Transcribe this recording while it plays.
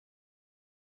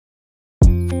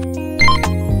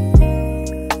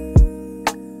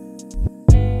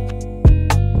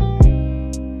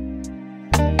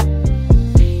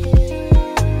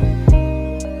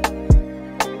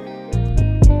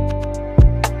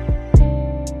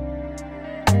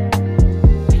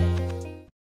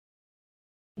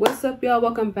up, y'all?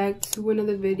 Welcome back to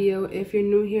another video. If you're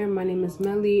new here, my name is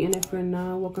Melly, and if you're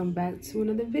not, welcome back to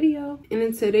another video. And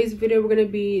in today's video, we're gonna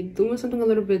be doing something a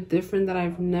little bit different that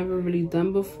I've never really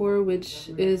done before, which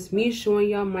is me showing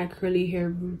y'all my curly hair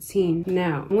routine.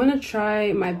 Now, I'm gonna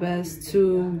try my best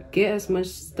to get as much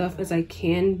stuff as I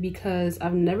can because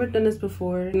I've never done this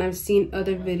before, and I've seen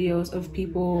other videos of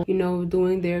people, you know,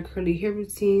 doing their curly hair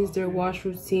routines, their wash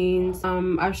routines.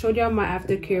 I've showed y'all my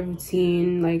aftercare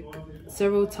routine like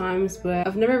several times, but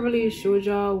I've never really showed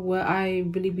y'all what I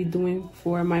really be doing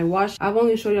for my wash. I've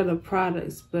only showed y'all the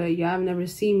products, but y'all have never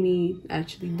seen me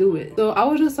actually do it. So I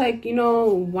was just like, you know,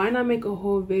 why not make a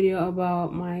whole video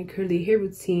about my curly hair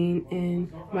routine and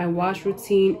my wash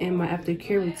routine and my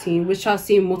aftercare routine, which y'all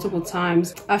seen multiple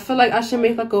times. I feel like I should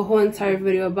make like a whole entire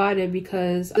video about it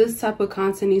because this type of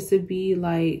content needs to be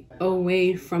like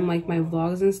away from like my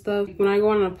vlogs and stuff. When I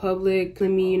go on a public,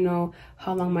 let me, you know,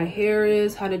 how long my hair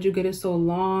is, how did you get it so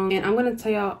long, and I'm gonna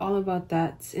tell y'all all about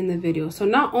that in the video. So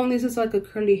not only is this like a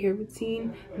curly hair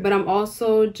routine, but I'm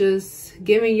also just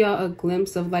giving y'all a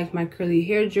glimpse of like my curly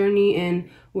hair journey and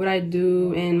what I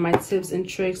do and my tips and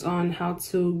tricks on how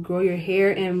to grow your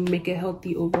hair and make it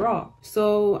healthy overall.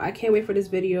 So I can't wait for this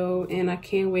video, and I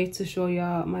can't wait to show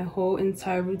y'all my whole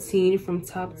entire routine from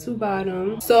top to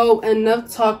bottom. So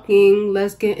enough talking,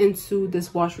 let's get into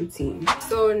this wash routine.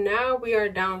 So now we are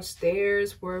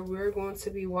downstairs where we're going to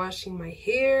be washing my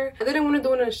hair. I didn't want to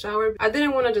do it in the shower. I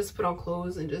didn't want to just put on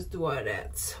clothes and just do all of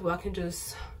that. Well, I can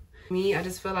just, I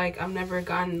just feel like I've never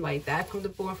gotten like that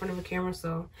comfortable in front of a camera,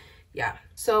 so yeah.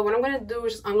 So what I'm gonna do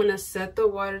is I'm gonna set the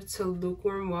water to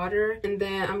lukewarm water, and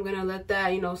then I'm gonna let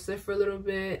that, you know, sit for a little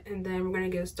bit, and then we're gonna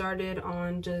get started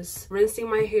on just rinsing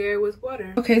my hair with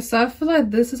water. Okay, so I feel like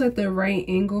this is like the right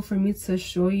angle for me to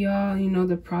show y'all, you know,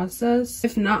 the process.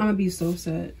 If not, I'm gonna be so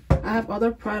upset. I have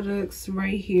other products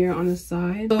right here on the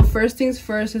side. So first things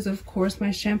first is of course my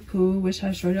shampoo, which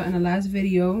I showed you in the last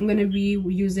video. I'm gonna be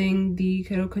using the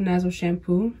ketoconazole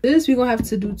shampoo. This we're gonna have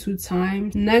to do 2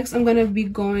 times. Next, I'm gonna be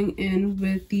going in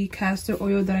with the castor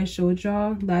oil that I showed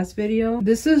y'all last video.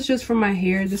 This is just for my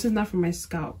hair, this is not for my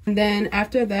scalp. And then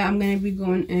after that, I'm gonna be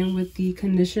going in with the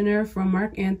conditioner from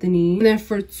Marc Anthony. And then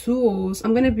for tools,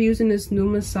 I'm gonna be using this new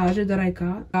massager that I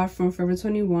got from Forever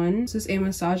 21. This is a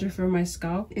massager for my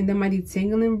scalp, and then my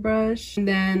detangling brush, and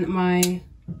then my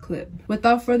clip.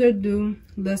 Without further ado,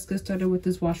 let's get started with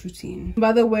this wash routine.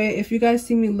 By the way, if you guys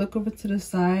see me look over to the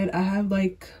side, I have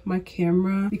like my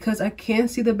camera because I can't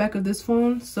see the back of this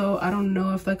phone, so I don't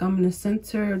know if like I'm in the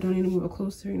center or do I need to move it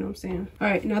closer, you know what I'm saying? All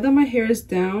right, now that my hair is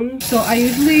down, so I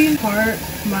usually part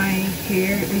my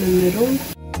hair in the middle.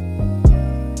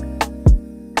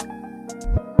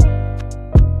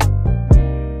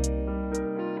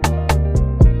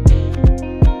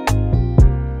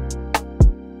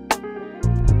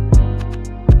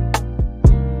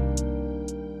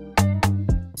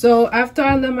 So after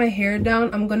I let my hair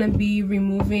down, I'm gonna be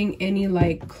removing any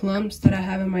like clumps that I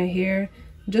have in my hair,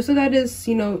 just so that it's,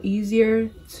 you know, easier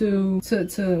to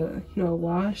you know,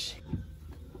 wash. You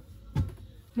know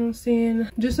what I'm saying?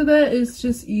 Just so that it's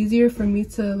just easier for me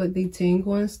to like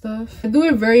detangle and stuff. I do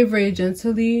it very, very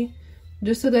gently,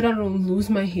 just so that I don't lose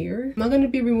my hair. I'm not gonna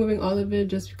be removing all of it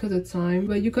just because of time,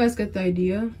 but you guys get the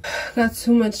idea. Got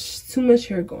too much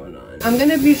hair going on. I'm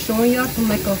gonna be showing y'all from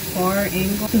like a far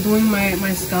angle, doing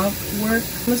my scalp work.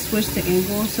 I'm gonna switch the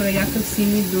angle so that y'all can see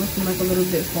me do it from like a little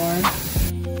bit far.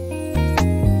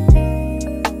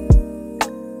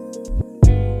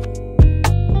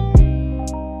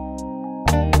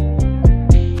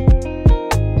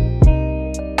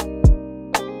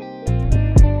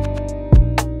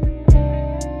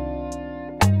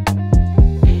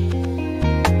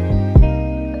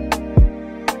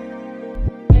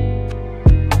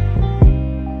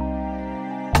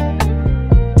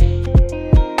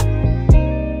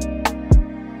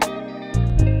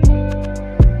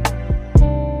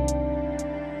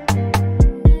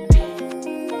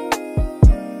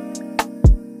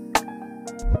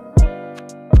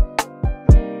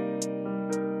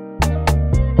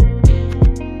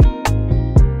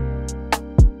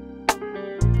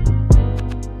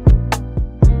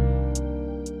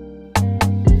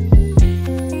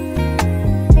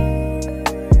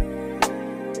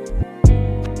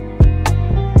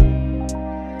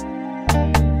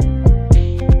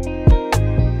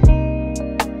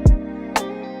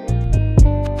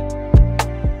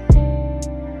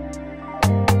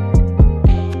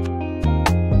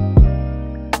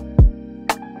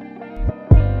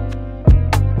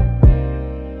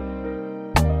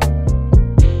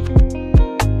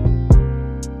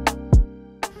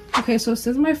 Okay, so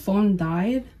since my phone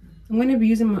died, I'm going to be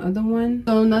using my other one.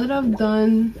 So now that I've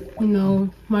done, you know,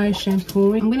 my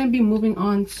shampooing, I'm going to be moving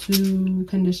on to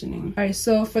conditioning. All right,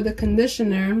 so for the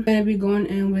conditioner, I'm going to be going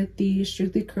in with the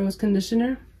Strictly Curls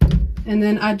conditioner. And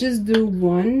then I just do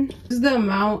one. This is the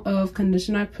amount of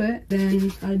conditioner I put.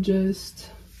 Then I just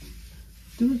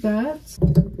do that.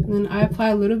 And then I apply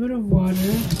a little bit of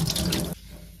water.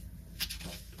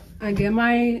 I get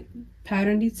my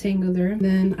pattern detangler.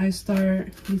 Then I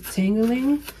start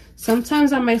detangling.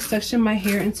 Sometimes I might section my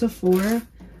hair into 4,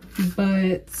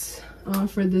 but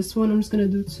for this one, I'm just gonna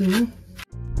do 2.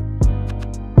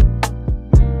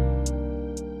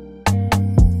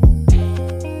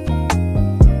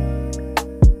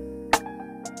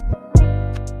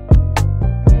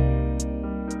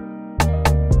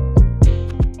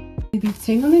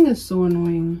 Detangling is so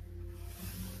annoying.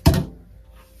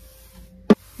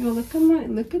 Yo,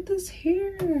 look at this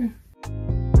hair.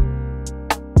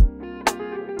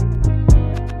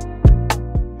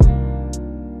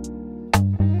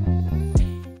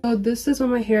 So this is what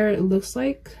my hair looks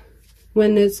like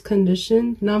when it's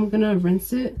conditioned. Now I'm gonna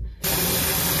rinse it.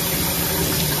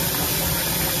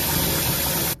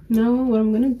 Now what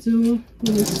I'm gonna do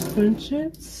is scrunch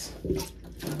it.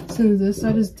 Since this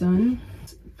side is done,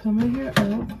 put my hair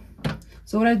up.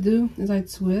 So what I do is I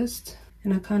twist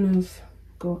and I kind of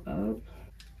go up.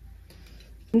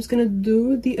 I'm just gonna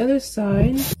do the other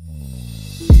side.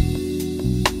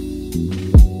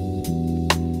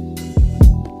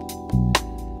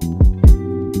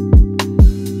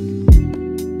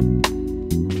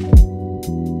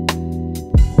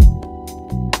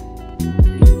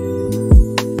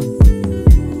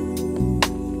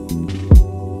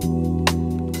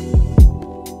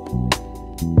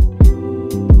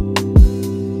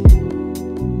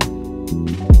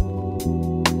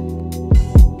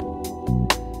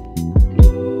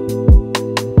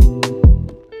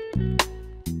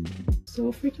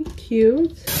 So freaking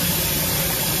cute.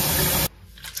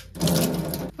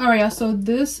 Alright, y'all, so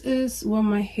this is what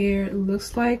my hair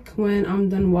looks like when I'm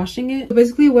done washing it. So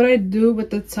basically what I do with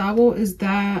the towel is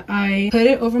that I put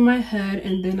it over my head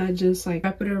and then I just like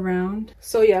wrap it around.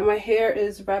 So yeah, my hair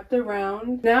is wrapped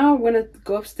around. Now I'm gonna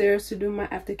go upstairs to do my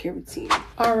aftercare routine.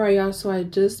 Alright, y'all, so I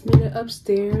just made it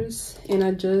upstairs and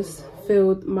I just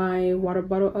filled my water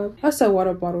bottle up. I said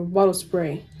water bottle, bottle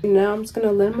spray. Now I'm just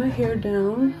gonna let my hair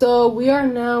down. So we are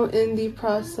now in the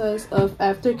process of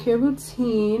aftercare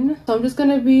routine. So I'm just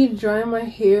gonna be drying my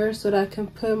hair so that I can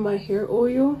put my hair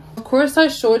oil. Of course, I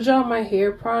showed y'all my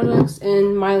hair products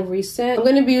in my recent. I'm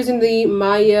gonna be using the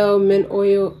Mayel mint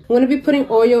oil. I'm gonna be putting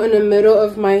oil in the middle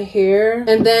of my hair,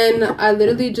 and then I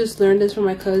literally just learned this from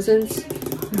my cousins.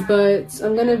 But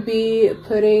I'm gonna be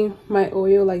putting my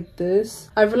oil like this.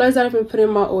 I realized that I've been putting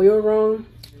my oil wrong.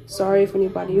 Sorry if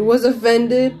anybody was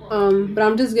offended, but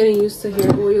I'm just getting used to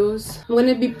hair oils. I'm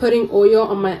gonna be putting oil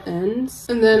on my ends,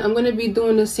 and then I'm gonna be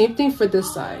doing the same thing for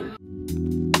this side.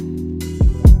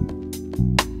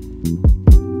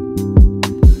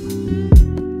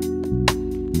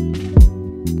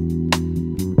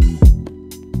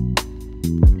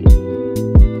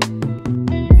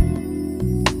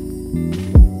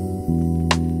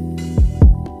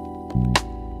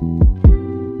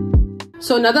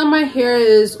 So now that my hair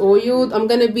is oiled, I'm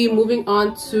going to be moving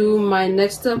on to my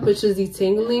next step, which is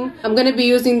detangling. I'm going to be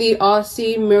using the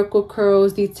Aussie Miracle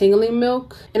Curls detangling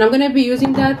milk, and I'm going to be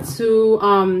using that to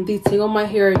detangle my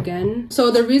hair again. So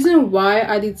the reason why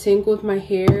I detangled my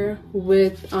hair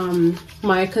with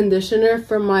my conditioner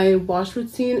for my wash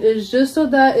routine is just so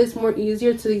that it's more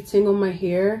easier to detangle my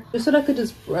hair, just so that I could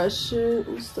just brush it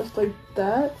and stuff like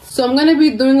that. So I'm gonna be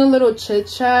doing a little chit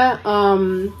chat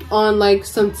on like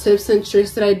some tips and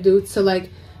tricks that I do to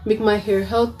like make my hair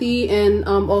healthy and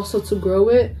also to grow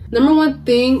it. Number one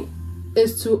thing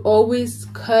is to always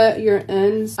cut your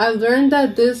ends. I learned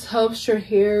that this helps your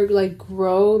hair like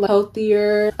grow like,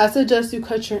 healthier. I suggest you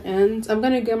cut your ends. I'm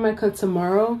gonna get my cut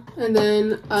tomorrow, and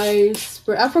then I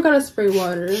forgot to spray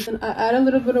water, and I add a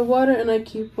little bit of water and I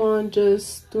keep on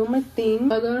just doing my thing.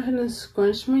 I go ahead and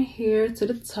scrunch my hair to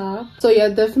the top. So yeah,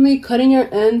 definitely cutting your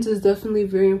ends is definitely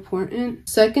very important.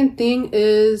 Second thing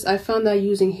is I found that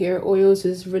using hair oils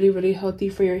is really healthy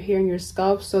for your hair and your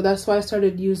scalp, so that's why I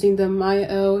started using the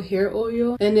Mayel hair oil,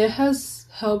 and it has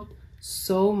helped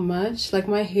so much. Like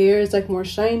my hair is like more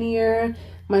shinier,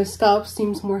 my scalp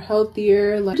seems more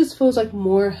healthier, like it just feels like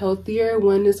more healthier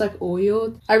when it's like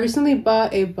oiled. I recently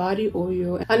bought a body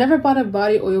oil. I never bought a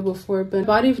body oil before, but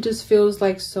body just feels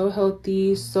like so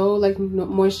healthy, so like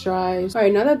moisturized. All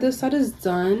right, now that this side is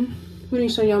done, I'm gonna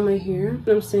show y'all my hair. You know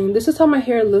what I'm saying? This is how my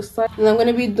hair looks like, and I'm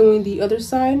gonna be doing the other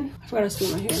side. I forgot to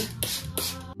spray my hair.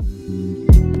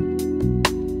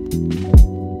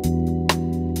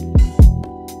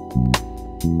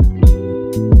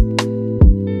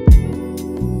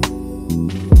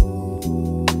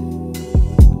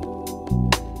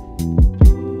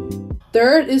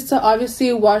 to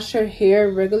obviously wash your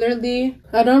hair regularly.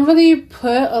 I don't really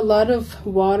put a lot of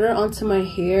water onto my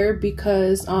hair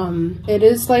because it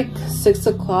is like 6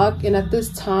 o'clock, and at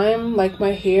this time like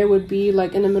my hair would be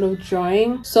like in the middle of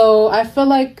drying. So I feel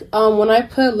like when I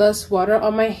put less water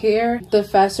on my hair, the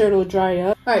faster it'll dry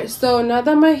up. Alright, so now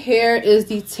that my hair is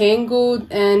detangled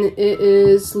and it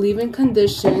is leave-in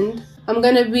conditioned, I'm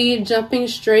gonna be jumping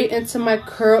straight into my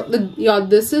curl. Y'all,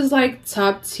 this is like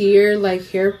top tier like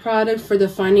hair product for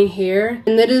defining hair,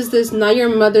 and it is this Not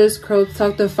Your Mother's Curl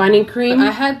Tuck defining cream.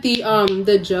 I had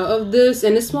the gel of this,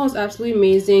 and it smells absolutely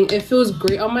amazing. It feels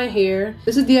great on my hair.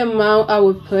 This is the amount I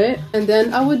would put, and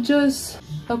then I would just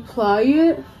apply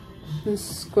it and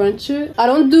scrunch it. I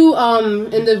don't do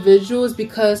individuals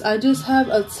because I just have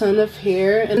a ton of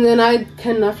hair, and then I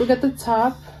cannot forget the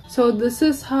top. So this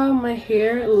is how my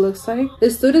hair looks like.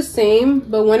 It's still the same,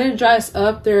 but when it dries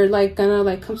up, they're like gonna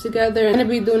like come together. I'm gonna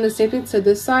be doing the same thing to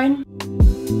this side.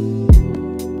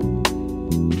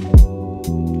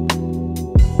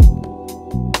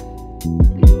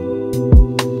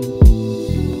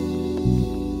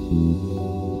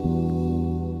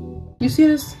 You see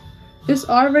this? It's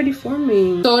already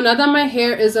forming. So now that my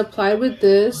hair is applied with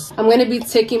this, I'm gonna be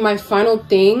taking my final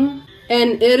thing,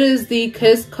 and it is the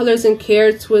Kiss Colors and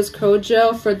Care Twist Curl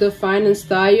Gel for Define and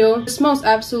Style. It smells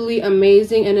absolutely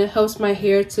amazing, and it helps my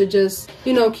hair to just,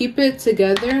 you know, keep it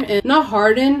together and not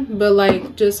harden, but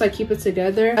like just like keep it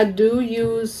together. I do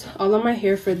use all of my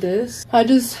hair for this. I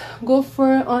just go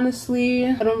for it, honestly.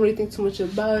 I don't really think too much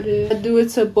about it. I do it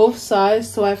to both sides,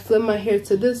 so I flip my hair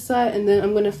to this side, and then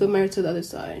I'm gonna flip my hair to the other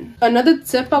side. Another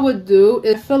tip I would do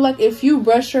is, I feel like if you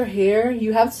brush your hair,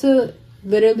 you have to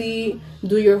literally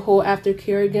do your whole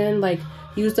aftercare again. Like,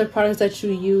 use the products that you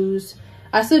use.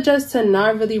 I suggest to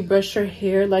not really brush your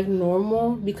hair like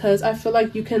normal, because I feel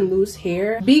like you can lose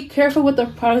hair. Be careful with the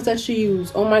products that you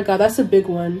use. Oh my god, that's a big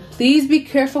one. Please be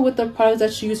careful with the products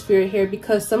that you use for your hair,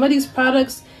 because some of these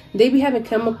products, they be having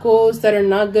chemicals that are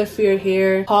not good for your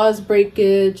hair, cause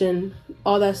breakage and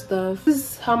all that stuff. This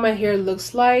is how my hair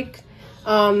looks like.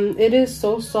 It is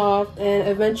so soft, and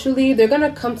eventually they're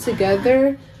gonna come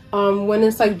together when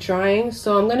it's like drying.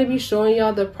 So I'm gonna be showing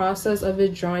y'all the process of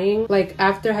it drying, like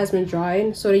after it has been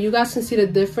dried, so that you guys can see the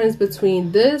difference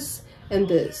between this and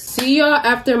this. See y'all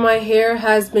after my hair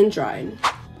has been dried.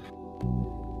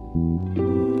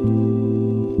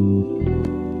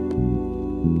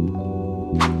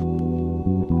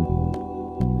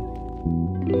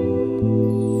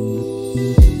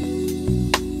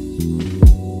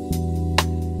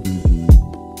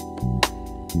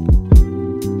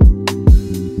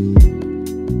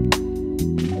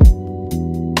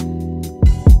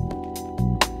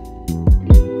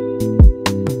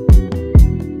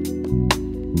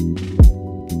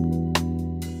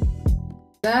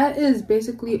 That is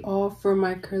basically all for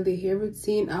my curly hair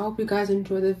routine. I hope you guys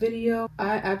enjoyed the video.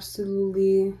 I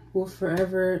absolutely will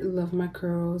forever love my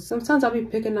curls. Sometimes I'll be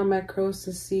picking out my curls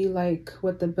to see like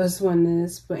what the best one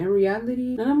is, but in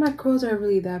reality, none of my curls are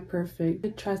really that perfect. I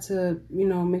try to, you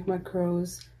know, make my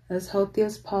curls as healthy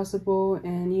as possible,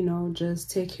 and you know,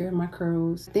 just take care of my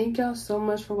curls. Thank y'all so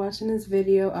much for watching this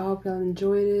video. I hope y'all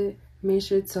enjoyed it. Make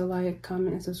sure to like,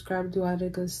 comment, and subscribe, do all the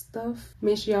good stuff.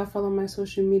 Make sure y'all follow my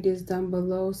social medias down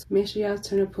below. Make sure y'all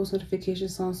turn the post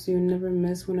notifications on so you never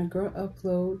miss when a girl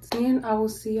uploads. And I will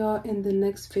see y'all in the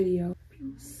next video.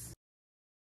 Peace.